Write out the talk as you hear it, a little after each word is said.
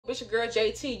It's your girl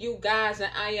JT, you guys,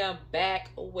 and I am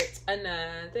back with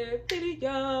another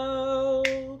video.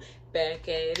 Back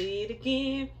at it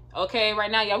again. Okay, right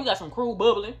now, y'all, we got some crew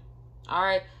bubbling.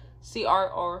 Alright.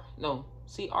 CRU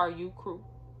crew.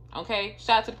 Okay,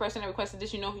 shout out to the person that requested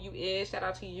this. You know who you is. Shout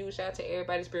out to you. Shout out to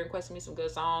everybody that's been requesting me some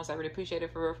good songs. I really appreciate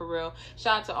it, for real, for real.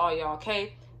 Shout out to all y'all,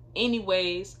 okay?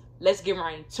 Anyways, let's get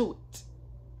right into it.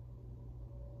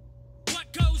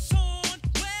 What goes on?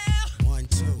 Well, 1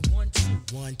 2 1 2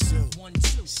 1 2 1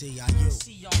 2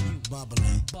 CRU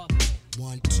Bubblin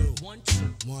 1 2 1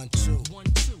 2 1 2 1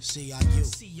 2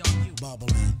 CRU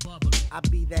Bubblin. I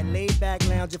be that laid back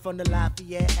lounging from the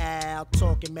Lafayette Al,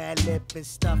 talking mad lip and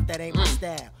stuff that ain't my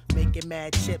style. Making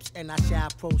mad chips and I shall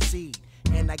proceed.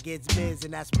 And I gets biz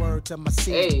and that's word to my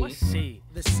seed. Hey. What seed?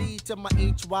 The seed to my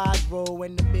HY roll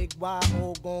and the big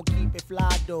YO gon' keep it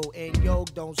fly though. And yo,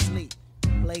 don't sleep.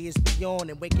 Players be on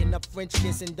and waking up French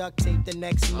kiss and duct tape the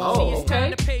next morning. Oh, It's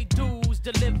time to pay dues,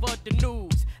 deliver the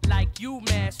news. Like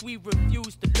UMass, we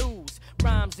refuse to lose.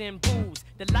 Rhymes and booze,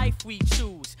 the life we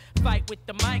choose. Fight with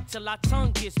the mic till our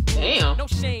tongue gets bruised. Damn. No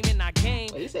shame in our game.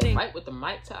 Wait, he said fight with the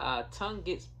mic till our tongue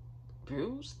gets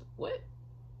bruised? What?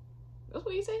 That's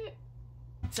what he said?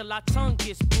 Till our tongue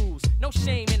gets bruised. No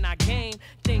shame in our game,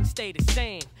 things stay the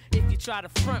same. If you try to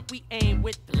front, we aim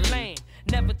with the flame.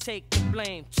 Never take the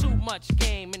blame. Too much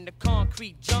game in the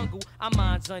concrete jungle. Our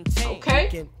minds untamed. Okay. You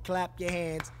can clap your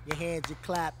hands you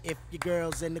clap. If your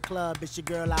girl's in the club, it's your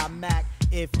girl I Mac.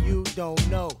 If you don't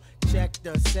know, check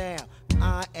the sound.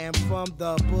 I am from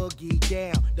the boogie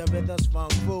down. The rhythms from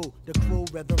crew, the crew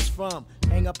rhythms from.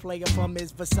 Hang a player from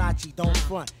his Versace, don't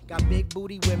front. Got big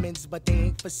booty women's, but they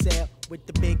ain't for sale. With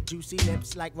the big juicy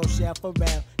lips like Rochelle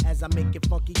Farrell. As I make it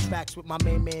funky tracks with my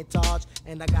main man Taj.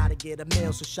 And I gotta get a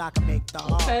meal so Shaka can make the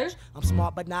heart. Okay. I'm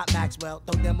smart but not Maxwell.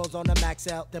 Throw demos on the max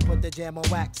out, then put the jam on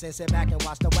wax. And sit back and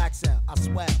watch the wax sell. I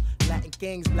swear. Latin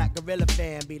Kings, Black Gorilla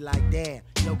fan be like, damn,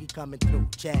 Yogi coming through.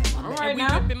 Chad. All right And we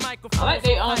now. ripping microphones, I like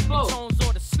they on flow. tones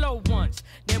or the slow ones.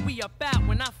 Then we up out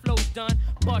when our flow's done.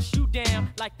 Bust you down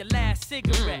like the last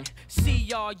cigarette.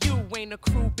 CRU ain't a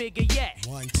crew bigger yet.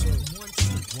 1 2 1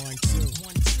 2 1 2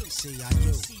 1 2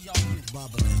 CRU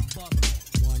Bubblin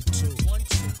 1 2 1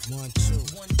 2 1 2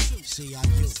 1 2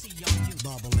 CRU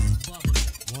Bubblin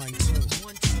 1 2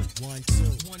 1 2 1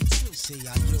 2 1 2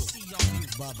 CRU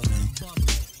Bubblin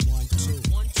 1 2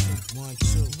 1 2 1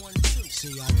 2 1 2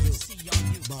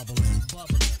 CRU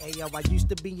Bubblin. Hey yo, I used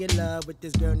to be in love with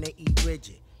this girl named E.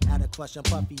 Bridget. Had a crush on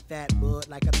puffy fat bud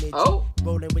like a midget. Oh.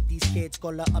 Rolling with these kids,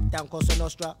 call her up down Cosa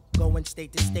Nostra. Going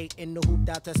state to state in the hoop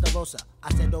down Testarossa.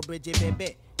 I said, oh Bridget,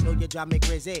 baby, know you drive me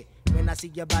crazy. When I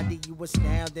see your body, you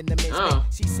astound in the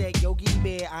midst. She said, Yogi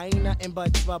Bear, I ain't nothing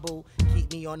but trouble.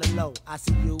 Keep me on the low. I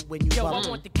see you when you Yo, bubble. I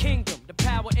want the kingdom, the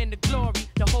power and the glory.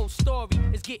 The whole story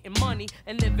is getting money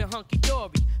and living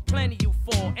hunky-dory. Plenty you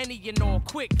fall, any and all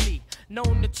quickly.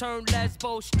 Known to turn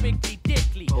lesbo strictly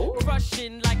dickly. Ooh.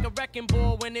 Crushing like a wrecking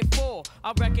ball when it fall.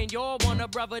 I reckon y'all want a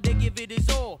brother to give it his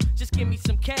all. Just give me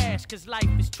some cash, cause life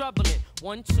is troubling.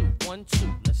 1 2 1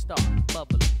 2, let's start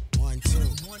bubbling. 1 2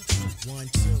 1 2 1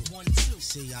 2 1 2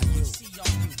 CRU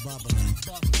Bubblin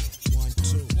 1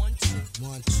 2 1 2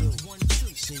 1 2 1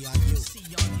 2 CRU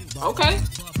Okay.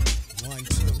 1 2 1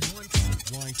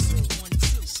 2 1 2 1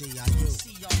 2 CRU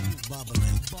Bubblin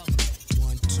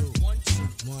 1 2 1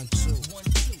 2 1 2 1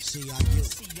 2 CRU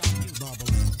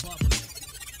Bubblin.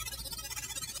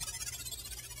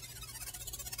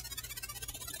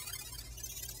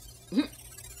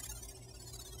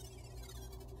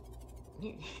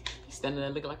 He's standing there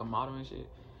looking like a model and shit.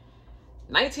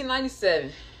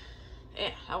 1997.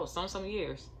 Yeah, that was some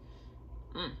years.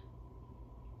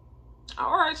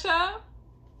 All right, child.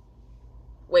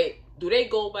 Wait, do they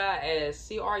go by as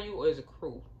CRU or is it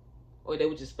crew? Or they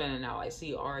were just spelling out like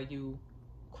CRU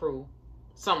crew?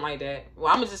 Something like that. Well,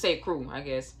 I'm going to just say crew, I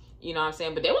guess. You know what I'm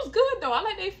saying? But they was good, though. I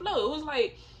like they flow. It was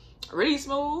like really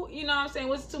smooth. You know what I'm saying? It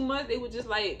wasn't too much. They were just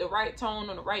like the right tone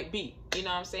on the right beat. You know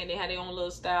what I'm saying? They had their own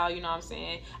little style. You know what I'm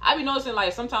saying? I be noticing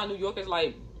like sometimes New Yorkers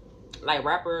like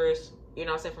rappers, you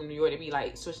know what I'm saying, from New York, they be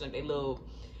like switching up their little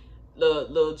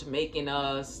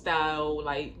Jamaican style,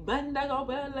 like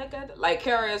like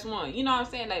KRS-One, you know what I'm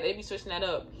saying? Like they be switching that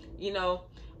up, you know.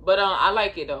 But I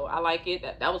like it though. I like it.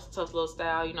 That was a tough little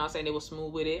style, you know what I'm saying? They were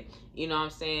smooth with it, you know what I'm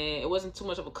saying? It wasn't too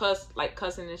much of a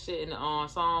cussing and shit in the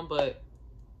song, but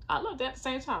I loved it at the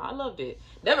same time. I loved it.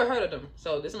 Never heard of them.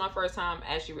 So this is my first time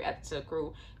actually reacting to a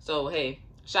crew. So hey,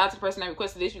 shout out to the person that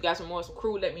requested this. You got some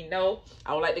crew, let me know.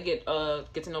 I would like to get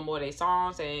to know more of their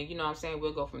songs, and you know what I'm saying,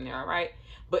 we'll go from there, all right?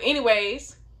 But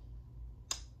anyways,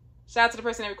 shout out to the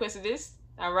person that requested this.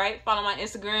 All right, follow my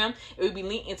Instagram. It will be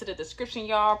linked into the description,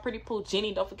 y'all.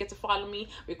 Prettypoohjeni. Don't forget to follow me.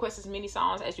 Request as many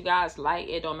songs as you guys like.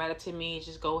 It don't matter to me.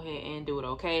 Just go ahead and do it,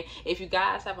 okay? If you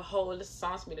guys have a whole list of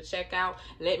songs for me to check out,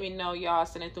 let me know, y'all.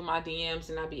 Send it through my DMs,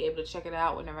 and I'll be able to check it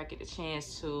out whenever I get the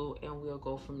chance to, and we'll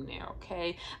go from there,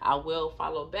 okay? I will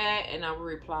follow back, and I will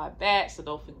reply back, so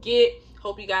don't forget.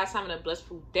 Hope you guys having a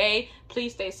blissful day.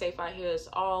 Please stay safe out here as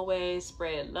always.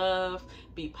 Spread love.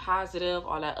 Be positive.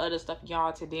 All that other stuff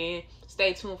y'all today.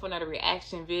 Stay tuned for another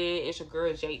reaction vid. It's your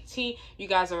girl JT. You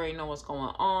guys already know what's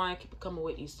going on. Keep it coming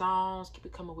with these songs. Keep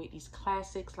it coming with these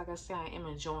classics. Like I said, I am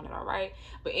enjoying it, alright?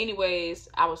 But anyways,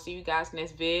 I will see you guys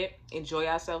next vid. Enjoy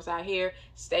yourselves out here.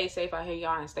 Stay safe out here,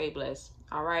 y'all, and stay blessed.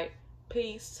 Alright?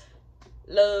 Peace.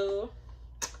 Love.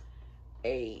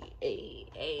 Hey.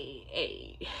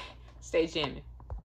 Stay jamming.